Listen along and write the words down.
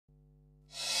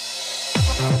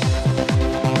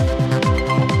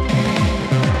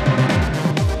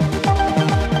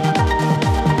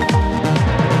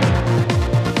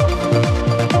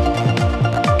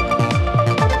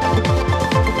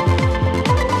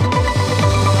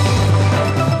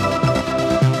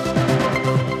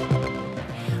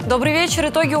Добрый вечер.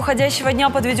 Итоги уходящего дня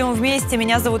подведем вместе.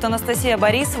 Меня зовут Анастасия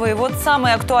Борисова. И вот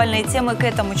самые актуальные темы к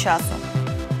этому часу.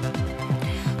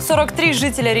 43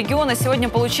 жителя региона сегодня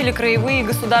получили краевые и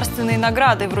государственные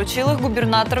награды. Вручил их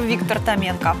губернатор Виктор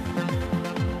Томенко.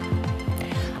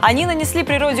 Они нанесли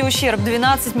природе ущерб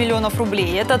 12 миллионов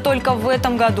рублей. Это только в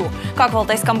этом году. Как в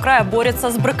Алтайском крае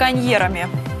борются с браконьерами?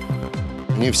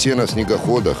 Не все на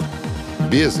снегоходах,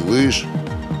 без лыж.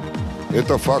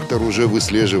 Это фактор уже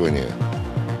выслеживания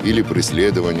или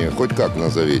преследования, хоть как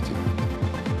назовите.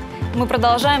 Мы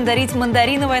продолжаем дарить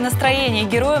мандариновое настроение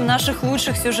героям наших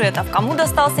лучших сюжетов. Кому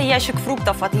достался ящик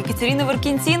фруктов от Екатерины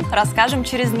Варкентин, расскажем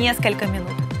через несколько минут.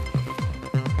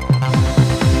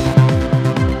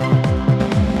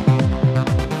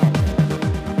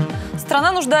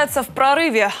 Страна нуждается в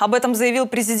прорыве. Об этом заявил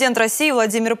президент России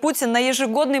Владимир Путин на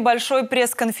ежегодной большой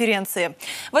пресс-конференции.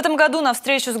 В этом году на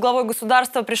встречу с главой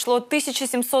государства пришло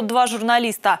 1702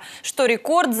 журналиста, что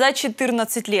рекорд за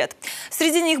 14 лет.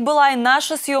 Среди них была и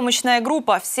наша съемочная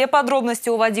группа. Все подробности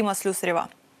у Вадима Слюсарева.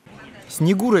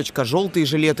 Снегурочка, желтые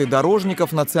жилеты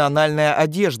дорожников, национальная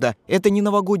одежда. Это не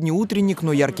новогодний утренник,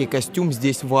 но яркий костюм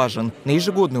здесь важен. На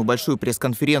ежегодную большую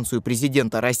пресс-конференцию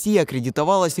президента России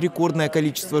аккредитовалось рекордное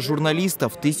количество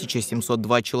журналистов –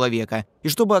 1702 человека. И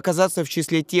чтобы оказаться в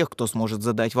числе тех, кто сможет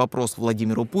задать вопрос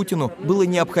Владимиру Путину, было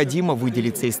необходимо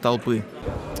выделиться из толпы.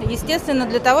 Естественно,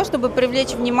 для того, чтобы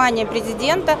привлечь внимание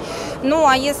президента, ну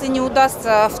а если не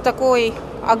удастся в такой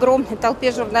огромной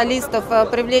толпе журналистов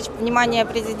привлечь внимание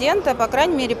президента, по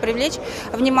крайней мере, привлечь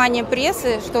внимание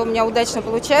прессы, что у меня удачно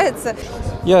получается.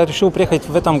 Я решил приехать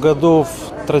в этом году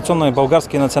в традиционный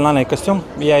болгарский национальный костюм.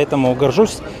 Я этому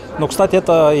горжусь. Но, кстати,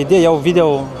 эта идея я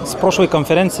увидел с прошлой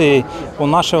конференции у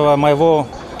моего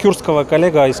кюрдского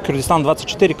коллега из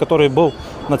Кюрдистана-24, который был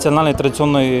в национальной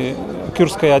традиционной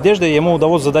кюрдской одежде. Ему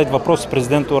удалось задать вопрос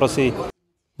президенту России.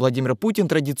 Владимир Путин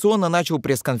традиционно начал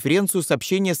пресс-конференцию с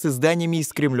общения с изданиями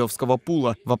из кремлевского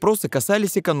пула. Вопросы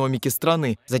касались экономики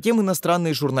страны. Затем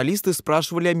иностранные журналисты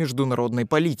спрашивали о международной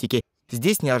политике.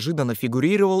 Здесь неожиданно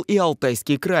фигурировал и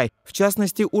Алтайский край. В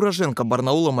частности, уроженка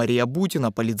Барнаула Мария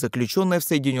Бутина, политзаключенная в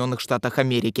Соединенных Штатах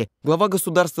Америки. Глава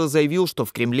государства заявил, что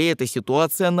в Кремле эта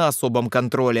ситуация на особом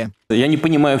контроле. Я не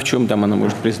понимаю, в чем там она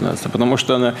может признаться, потому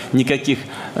что она никаких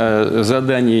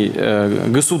заданий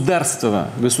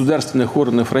государственных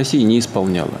органов России не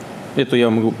исполняла. Это я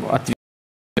могу ответить.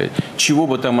 Чего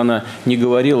бы там она ни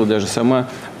говорила, даже сама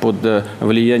под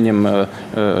влиянием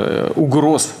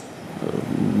угроз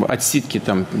отсидки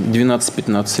там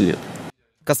 12-15 лет.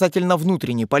 Касательно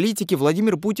внутренней политики,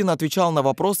 Владимир Путин отвечал на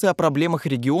вопросы о проблемах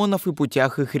регионов и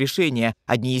путях их решения.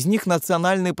 Одни из них –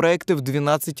 национальные проекты в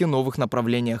 12 новых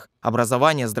направлениях –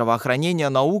 образование, здравоохранение,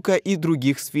 наука и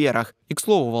других сферах. И, к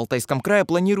слову, в Алтайском крае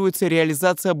планируется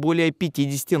реализация более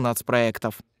 50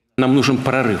 нацпроектов. Нам нужен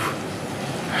прорыв.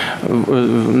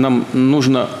 Нам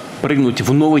нужно прыгнуть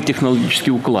в новый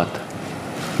технологический уклад.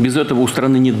 Без этого у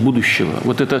страны нет будущего.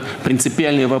 Вот это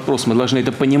принципиальный вопрос, мы должны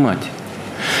это понимать.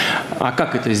 А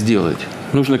как это сделать?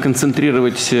 Нужно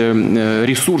концентрировать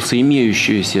ресурсы,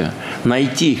 имеющиеся,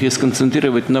 найти их и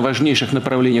сконцентрировать на важнейших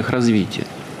направлениях развития.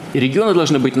 И регионы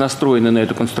должны быть настроены на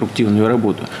эту конструктивную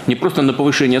работу. Не просто на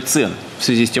повышение цен в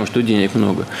связи с тем, что денег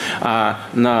много, а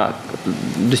на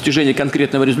достижение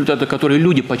конкретного результата, который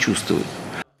люди почувствуют.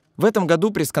 В этом году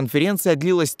пресс-конференция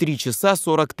длилась 3 часа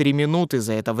 43 минуты.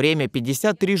 За это время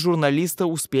 53 журналиста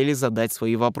успели задать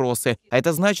свои вопросы. А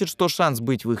это значит, что шанс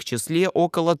быть в их числе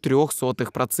около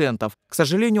 0,03%. К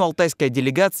сожалению, алтайская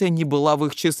делегация не была в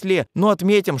их числе. Но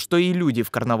отметим, что и люди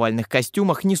в карнавальных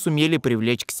костюмах не сумели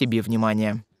привлечь к себе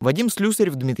внимание. Вадим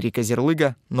Слюсарев, Дмитрий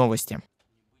Козерлыга. Новости.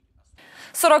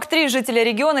 43 жителя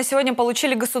региона сегодня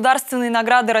получили государственные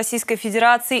награды Российской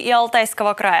Федерации и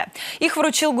Алтайского края. Их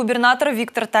вручил губернатор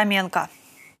Виктор Томенко.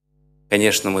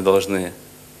 Конечно, мы должны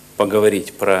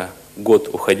поговорить про год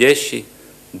уходящий,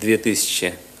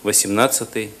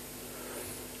 2018.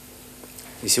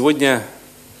 И сегодня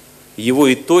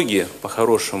его итоги,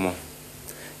 по-хорошему,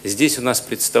 здесь у нас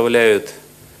представляют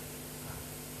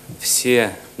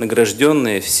все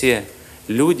награжденные, все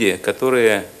люди,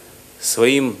 которые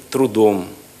своим трудом,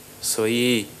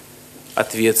 своей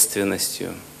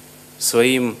ответственностью,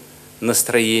 своим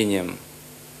настроением,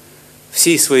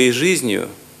 всей своей жизнью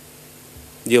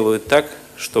делают так,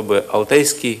 чтобы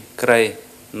Алтайский край,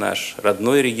 наш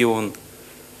родной регион,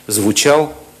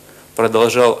 звучал,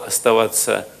 продолжал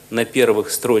оставаться на первых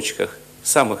строчках в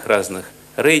самых разных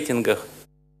рейтингах.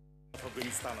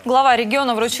 Глава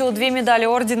региона вручил 2 медали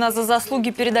ордена за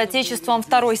заслуги перед Отечеством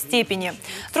 2-й степени.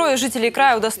 3 жителей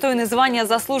края удостоены звания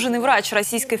 «Заслуженный врач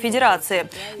Российской Федерации».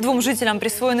 2 жителям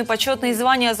присвоены почетные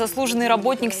звания «Заслуженный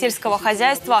работник сельского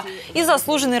хозяйства» и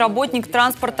 «Заслуженный работник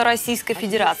транспорта Российской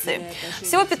Федерации».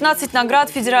 Всего 15 наград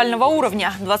федерального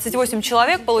уровня. 28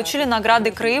 человек получили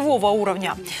награды краевого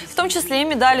уровня. В том числе и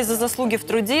медали за заслуги в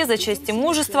труде, за честь и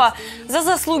мужество, за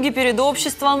заслуги перед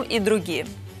обществом и другие.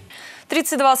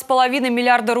 32,5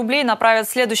 миллиарда рублей направят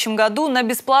в следующем году на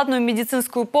бесплатную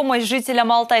медицинскую помощь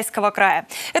жителям Алтайского края.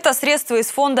 Это средства из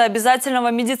фонда обязательного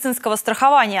медицинского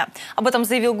страхования. Об этом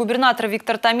заявил губернатор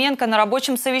Виктор Томенко на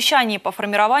рабочем совещании по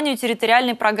формированию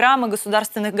территориальной программы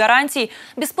государственных гарантий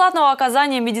бесплатного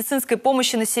оказания медицинской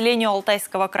помощи населению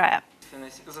Алтайского края.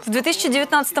 В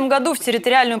 2019 году в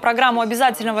территориальную программу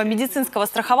обязательного медицинского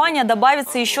страхования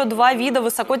добавится еще 2 вида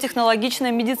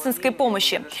высокотехнологичной медицинской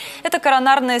помощи. Это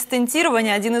коронарное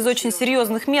стентирование – один из очень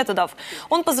серьезных методов.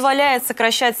 Он позволяет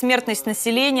сокращать смертность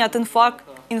населения от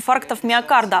инфарктов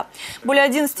миокарда. Более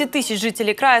 11 тысяч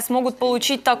жителей края смогут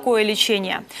получить такое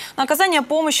лечение. На оказание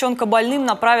помощи онкобольным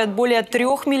направят более 3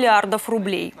 миллиардов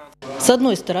рублей. С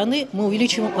одной стороны, мы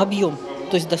увеличиваем объем,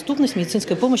 то есть доступность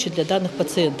медицинской помощи для данных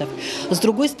пациентов. С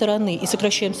другой стороны, и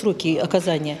сокращаем сроки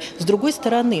оказания. С другой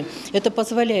стороны, это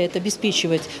позволяет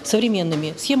обеспечивать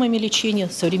современными схемами лечения,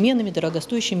 современными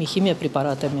дорогостоящими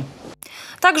химиопрепаратами.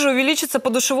 Также увеличится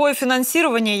подушевое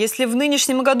финансирование. Если в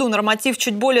нынешнем году норматив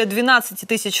чуть более 12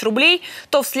 тысяч рублей,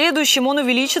 то в следующем он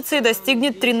увеличится и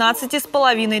достигнет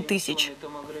 13,5 тысяч.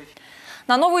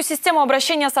 На новую систему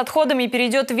обращения с отходами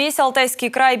перейдет весь Алтайский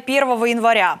край 1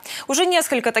 января. Уже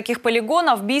несколько таких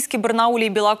полигонов в Бийске, Барнауле и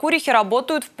Белокурихе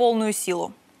работают в полную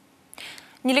силу.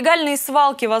 Нелегальные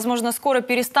свалки, возможно, скоро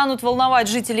перестанут волновать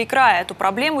жителей края. Эту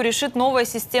проблему решит новая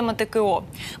система ТКО.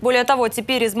 Более того,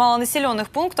 теперь из малонаселенных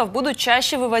пунктов будут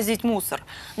чаще вывозить мусор.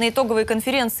 На итоговой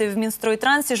конференции в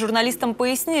Минстройтрансе журналистам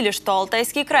пояснили, что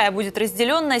Алтайский край будет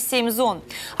разделен на 7 зон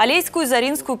 – Алейскую,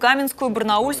 Заринскую, Каменскую,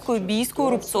 Барнаульскую, Бийскую,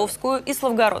 Рубцовскую и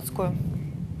Славгородскую.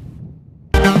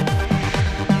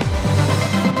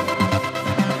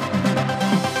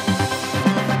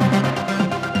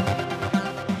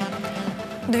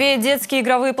 Две детские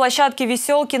игровые площадки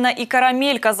 «Веселкино» и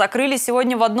 «Карамелька» закрыли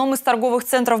сегодня в одном из торговых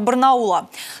центров Барнаула.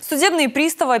 Судебные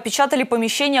приставы опечатали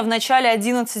помещение в начале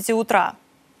 11 утра.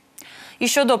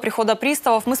 Еще до прихода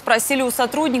приставов мы спросили у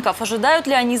сотрудников, ожидают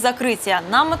ли они закрытия.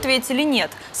 Нам ответили нет.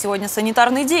 Сегодня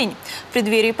санитарный день, в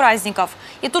преддверии праздников.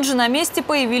 И тут же на месте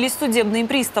появились судебные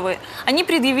приставы. Они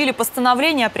предъявили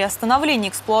постановление о приостановлении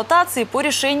эксплуатации по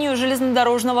решению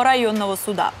железнодорожного районного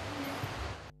суда.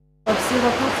 Все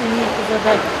вопросы имеете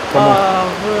задать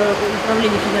в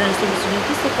управлении Федеральной службы судебных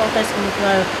приставов по Алтайскому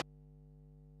краю.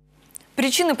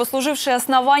 Причины, послужившие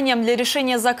основанием для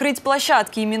решения закрыть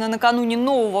площадки именно накануне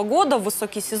Нового года в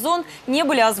высокий сезон, не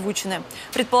были озвучены.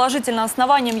 Предположительно,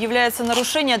 основанием является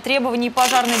нарушение требований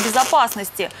пожарной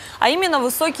безопасности, а именно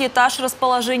высокий этаж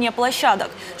расположения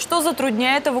площадок, что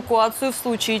затрудняет эвакуацию в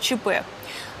случае ЧП.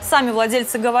 Сами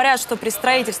владельцы говорят, что при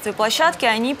строительстве площадки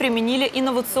они применили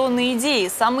инновационные идеи,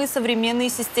 самые современные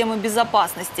системы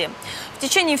безопасности. В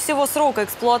течение всего срока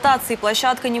эксплуатации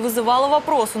площадка не вызывала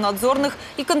вопрос у надзорных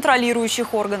и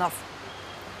контролирующих органов.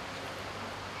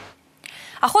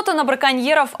 Охота на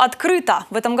браконьеров открыта.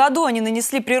 В этом году они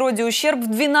нанесли природе ущерб в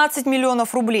 12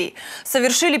 миллионов рублей.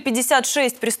 Совершили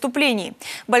 56 преступлений.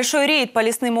 Большой рейд по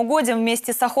лесным угодьям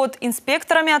вместе с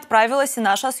охотинспекторами отправилась и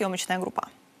наша съемочная группа.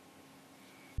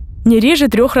 Не реже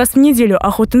 3 раз в неделю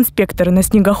охотинспекторы на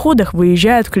снегоходах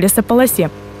выезжают к лесополосе.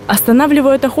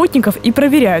 Останавливают охотников и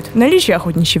проверяют наличие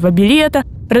охотничьего билета,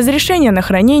 разрешение на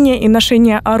хранение и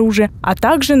ношение оружия, а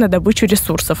также на добычу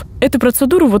ресурсов. Эту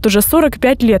процедуру вот уже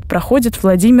 45 лет проходит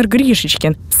Владимир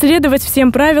Гришечкин. Следовать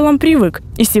всем правилам привык,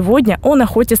 и сегодня он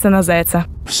охотится на зайца.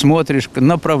 Смотришь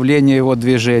направление его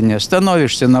движения,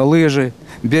 становишься на лыжи,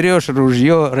 берешь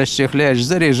ружье, расчехляешь,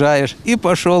 заряжаешь и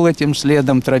пошел этим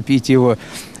следом тропить его.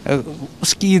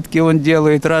 Скидки он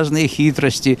делает, разные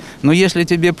хитрости. Но если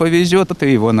тебе повезет, то ты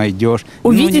его найдешь.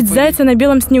 Увидеть зайца на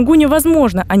белом снегу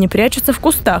невозможно, они прячутся в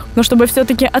кустах. Но чтобы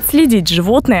все-таки отследить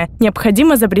животное,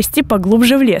 необходимо забрести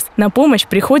поглубже в лес. На помощь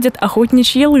приходят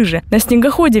охотничьи лыжи. На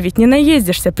снегоходе ведь не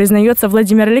наездишься, признается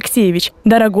Владимир Алексеевич.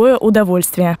 Дорогое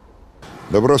удовольствие.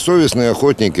 Добросовестные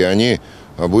охотники, они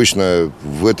обычно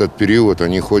в этот период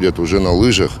они ходят уже на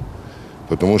лыжах,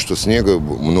 потому что снега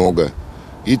много.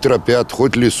 И тропят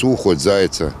хоть лису, хоть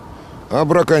зайца. А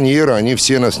браконьеры, они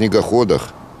все на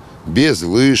снегоходах, без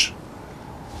лыж.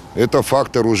 Это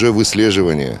фактор уже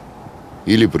выслеживания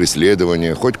или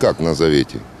преследования, хоть как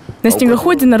назовите. На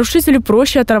снегоходе нарушителю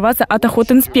проще оторваться от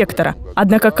охотинспектора.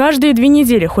 Однако каждые 2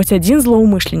 недели хоть один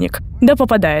злоумышленник да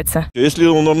попадается. Если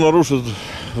он нарушит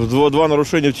два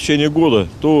нарушения в течение года,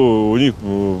 то у них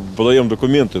подаем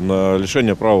документы на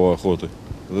лишение права охоты.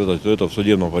 Это в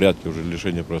судебном порядке уже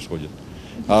лишение происходит.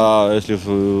 А если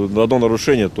на одно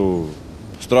нарушение, то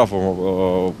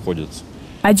штрафом обходится.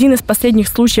 Один из последних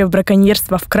случаев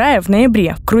браконьерства в крае в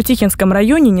ноябре. В Крутихинском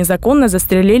районе незаконно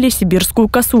застрелили сибирскую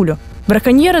косулю.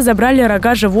 Браконьеры забрали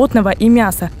рога животного и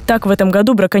мясо. Так, в этом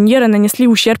году браконьеры нанесли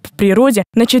ущерб природе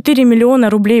на 4 миллиона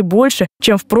рублей больше,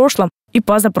 чем в прошлом и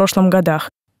позапрошлом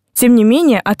годах. Тем не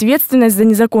менее, ответственность за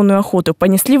незаконную охоту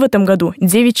понесли в этом году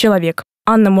 9 человек.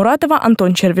 Анна Муратова,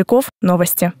 Антон Червяков.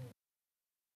 Новости.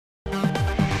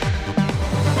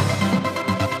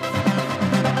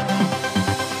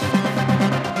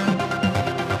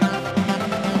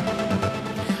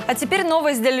 А теперь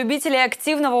новость для любителей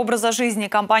активного образа жизни.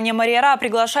 Компания «Марьера»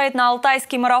 приглашает на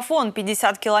Алтайский марафон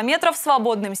 50 километров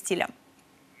свободным стилем.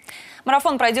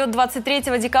 Марафон пройдет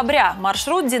 23 декабря.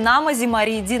 Маршрут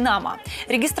 «Динамо-Зимари-Динамо».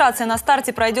 Регистрация на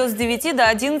старте пройдет с 9 до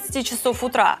 11 часов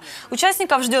утра.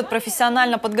 Участников ждет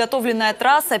профессионально подготовленная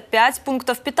трасса, 5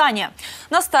 пунктов питания.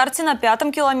 На старте на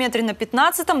 5-м километре, на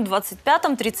 15-м,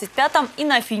 25-м, 35-м и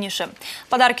на финише.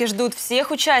 Подарки ждут всех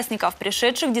участников,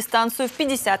 пришедших дистанцию в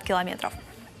 50 километров.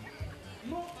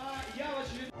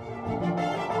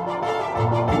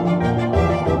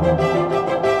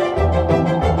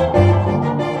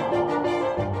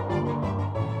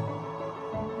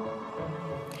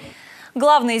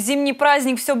 Главный зимний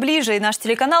праздник все ближе, и наш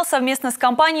телеканал совместно с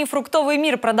компанией «Фруктовый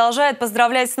мир» продолжает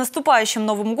поздравлять с наступающим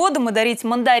Новым годом и дарить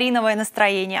мандариновое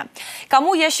настроение.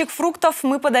 Кому ящик фруктов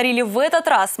мы подарили в этот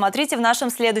раз, смотрите в нашем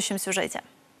следующем сюжете.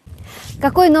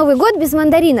 Какой Новый год без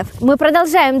мандаринов? Мы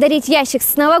продолжаем дарить ящик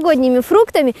с новогодними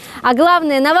фруктами, а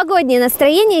главное – новогоднее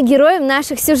настроение героям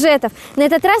наших сюжетов. На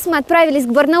этот раз мы отправились к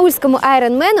барнаульскому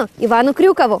айронмену Ивану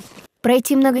Крюкову.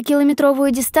 Пройти многокилометровую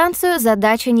дистанцию –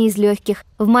 задача не из легких.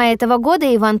 В мае этого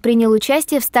года Иван принял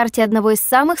участие в старте одного из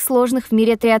самых сложных в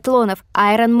мире триатлонов –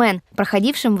 Айронмен,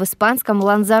 проходившем в испанском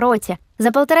Ланзароте. За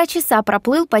 1,5 часа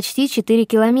проплыл почти 4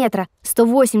 километра.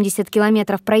 180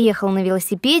 километров проехал на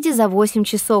велосипеде за 8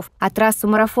 часов, а трассу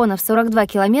марафона в 42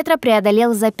 километра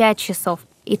преодолел за 5 часов.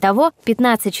 Итого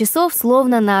 15 часов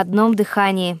словно на одном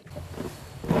дыхании.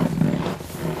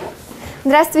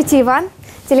 Здравствуйте, Иван.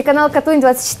 Телеканал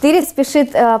Катунь-24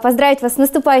 спешит поздравить вас с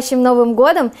наступающим Новым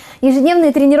годом.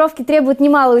 Ежедневные тренировки требуют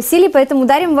немало усилий, поэтому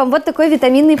дарим вам вот такой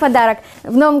витаминный подарок.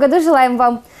 В Новом году желаем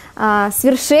вам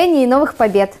свершений и новых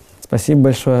побед. Спасибо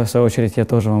большое. В свою очередь, я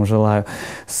тоже вам желаю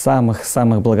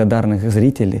самых-самых благодарных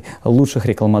зрителей, лучших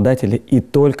рекламодателей и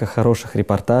только хороших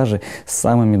репортажей с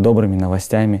самыми добрыми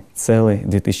новостями целый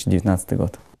 2019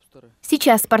 год.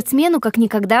 Сейчас спортсмену как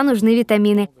никогда нужны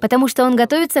витамины, потому что он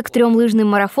готовится к 3 лыжным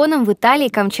марафонам в Италии,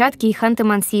 Камчатке и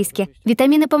Ханты-Мансийске.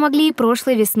 Витамины помогли и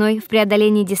прошлой весной в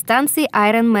преодолении дистанции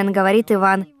Ironman, говорит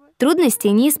Иван.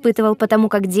 Трудностей не испытывал, потому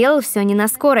как делал все не на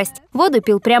скорость. Воду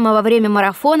пил прямо во время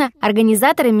марафона,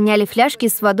 организаторы меняли фляжки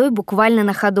с водой буквально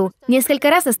на ходу. Несколько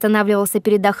раз останавливался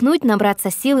передохнуть,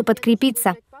 набраться сил и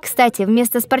подкрепиться. Кстати,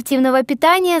 вместо спортивного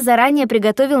питания заранее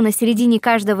приготовил на середине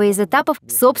каждого из этапов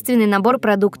собственный набор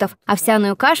продуктов –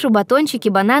 овсяную кашу, батончики,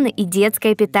 бананы и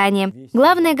детское питание.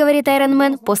 Главное, говорит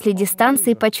Айронмен, после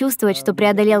дистанции почувствовать, что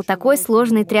преодолел такой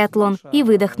сложный триатлон, и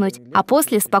выдохнуть, а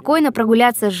после спокойно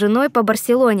прогуляться с женой по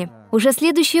Барселоне. Уже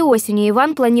следующей осенью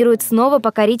Иван планирует снова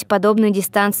покорить подобную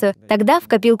дистанцию. Тогда в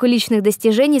копилку личных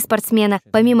достижений спортсмена,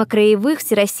 помимо краевых,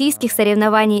 всероссийских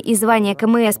соревнований и звания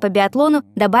КМС по биатлону,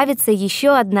 добавится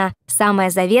еще одна, самая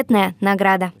заветная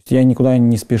награда. Я никуда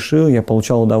не спешил, я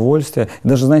получал удовольствие.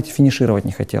 Даже, знаете, финишировать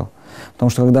не хотел. Потому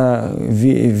что когда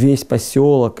весь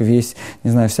поселок,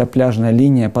 вся пляжная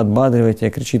линия подбадривает тебя,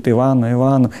 кричит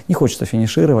Ивану, не хочется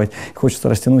финишировать, хочется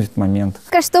растянуть этот момент.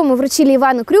 Только что мы вручили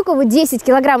Ивану Крюкову 10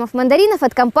 килограммов мандаринов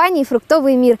от компании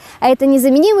 «Фруктовый мир». А это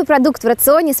незаменимый продукт в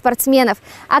рационе спортсменов.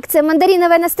 Акция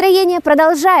 «Мандариновое настроение»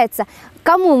 продолжается.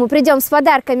 Кому мы придем с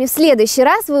подарками в следующий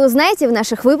раз, вы узнаете в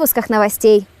наших выпусках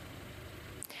новостей.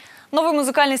 Новый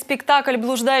музыкальный спектакль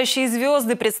 «Блуждающие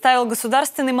звезды» представил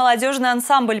государственный молодежный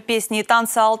ансамбль песни и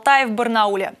танца «Алтай» в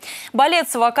Барнауле. Балет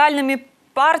с вокальными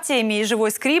партиями и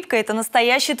живой скрипкой – это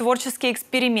настоящий творческий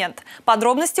эксперимент.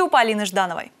 Подробности у Полины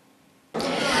Ждановой.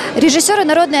 Режиссер и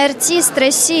народный артист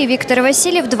России Виктор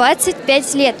Васильев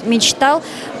 25 лет мечтал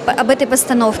об этой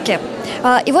постановке.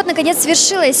 И вот, наконец,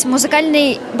 свершилось.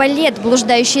 Музыкальный балет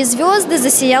 «Блуждающие звезды»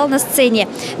 засиял на сцене.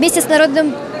 Вместе с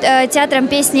Народным театром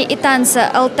песни и танца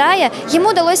 «Алтая» ему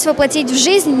удалось воплотить в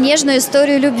жизнь нежную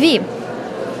историю любви.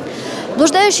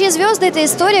 «Блуждающие звезды» – это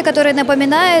история, которая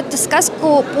напоминает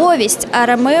сказку-повесть о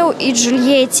Ромео и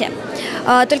Джульетте.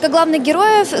 Только главных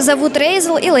героев зовут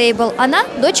Рейзел и Лейбл. Она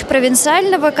 – дочь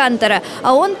провинциального кантора,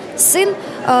 а он – сын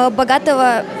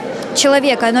богатого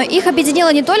человека. Но их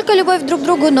объединила не только любовь друг к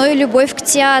другу, но и любовь к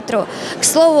театру. К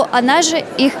слову, она же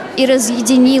их и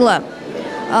разъединила.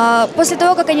 После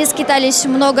того, как они скитались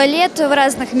много лет в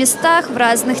разных местах, в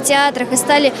разных театрах и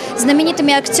стали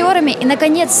знаменитыми актерами, и,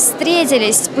 наконец,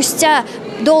 встретились спустя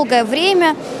долгое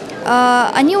время,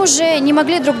 они уже не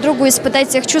могли друг другу испытать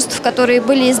тех чувств, которые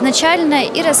были изначально,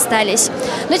 и расстались.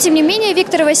 Но, тем не менее,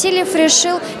 Виктор Васильев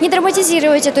решил не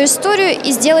драматизировать эту историю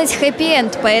и сделать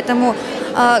хэппи-энд. Поэтому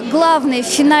главные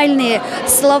финальные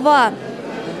слова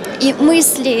и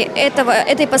мысли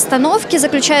этой постановки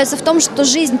заключаются в том, что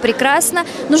жизнь прекрасна,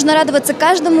 нужно радоваться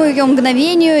каждому ее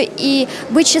мгновению и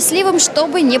быть счастливым, что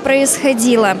бы ни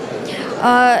происходило.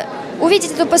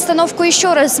 Увидеть эту постановку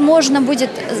еще раз можно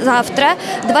будет завтра,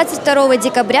 22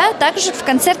 декабря. Также в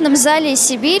концертном зале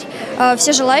 «Сибирь»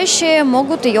 все желающие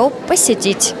могут ее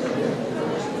посетить.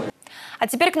 А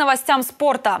теперь к новостям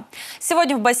спорта.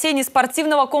 Сегодня в бассейне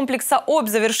спортивного комплекса «Обь»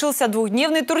 завершился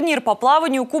двухдневный турнир по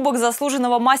плаванию Кубок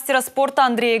заслуженного мастера спорта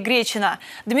Андрея Гречина.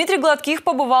 Дмитрий Гладких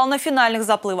побывал на финальных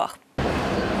заплывах.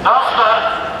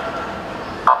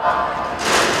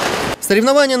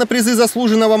 Соревнования на призы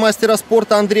заслуженного мастера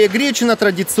спорта Андрея Гречина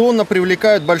традиционно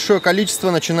привлекают большое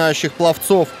количество начинающих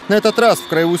пловцов. На этот раз в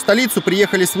краевую столицу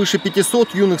приехали свыше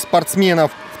 500 юных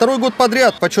спортсменов. Второй год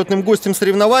подряд почетным гостем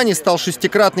соревнований стал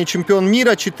 6-кратный чемпион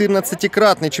мира,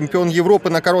 14-кратный чемпион Европы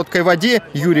на короткой воде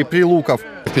Юрий Прилуков.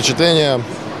 Впечатления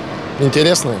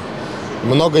интересные.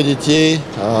 Много детей,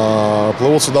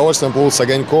 плывут с удовольствием, плывут с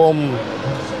огоньком.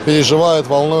 Переживают,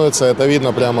 волнуются, это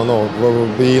видно прямо,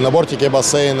 и на бортике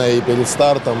бассейна, и перед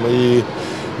стартом, и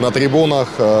на трибунах.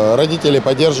 Родители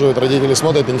поддерживают, родители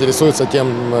смотрят, интересуются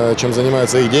тем, чем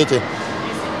занимаются их дети.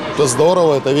 Это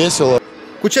здорово, это весело.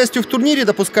 К участию в турнире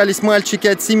допускались мальчики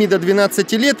от 7 до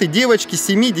 12 лет и девочки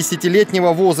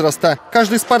 7-10-летнего возраста.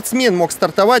 Каждый спортсмен мог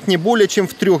стартовать не более чем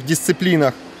в 3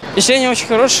 дисциплинах. Впечатления очень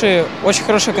хорошая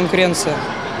конкуренция.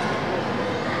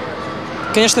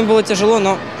 Конечно, было тяжело,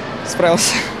 но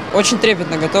справился. Очень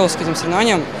трепетно готовился к этим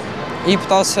соревнованиям и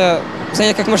пытался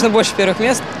занять как можно больше первых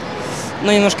мест,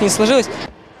 но немножко не сложилось.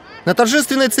 На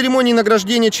торжественной церемонии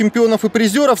награждения чемпионов и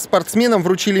призеров спортсменам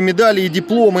вручили медали и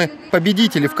дипломы.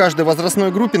 Победители в каждой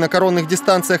возрастной группе на коронных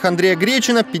дистанциях Андрея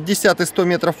Гречина 50 и 100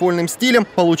 метров вольным стилем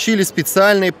получили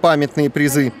специальные памятные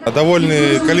призы.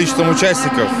 Довольны количеством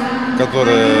участников,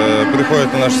 которые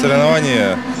приходят на наши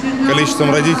соревнования,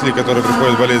 количеством родителей, которые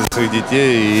приходят болеть за своих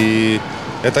детей. И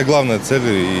это главная цель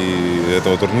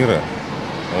этого турнира.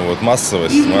 Массовый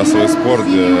спорт,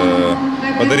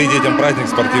 подарить детям праздник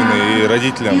спортивный и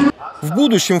родителям. В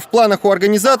будущем в планах у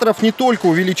организаторов не только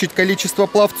увеличить количество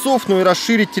пловцов, но и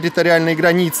расширить территориальные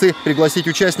границы. Пригласить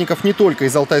участников не только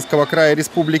из Алтайского края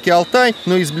Республики Алтай,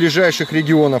 но и из ближайших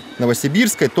регионов –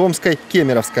 Новосибирской, Томской,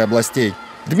 Кемеровской областей.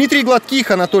 Дмитрий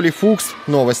Гладких, Анатолий Фукс.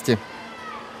 Новости.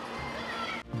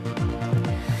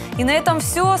 И на этом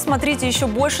все. Смотрите еще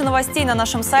больше новостей на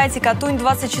нашем сайте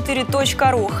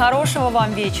katuny24.ru. Хорошего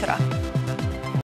вам вечера!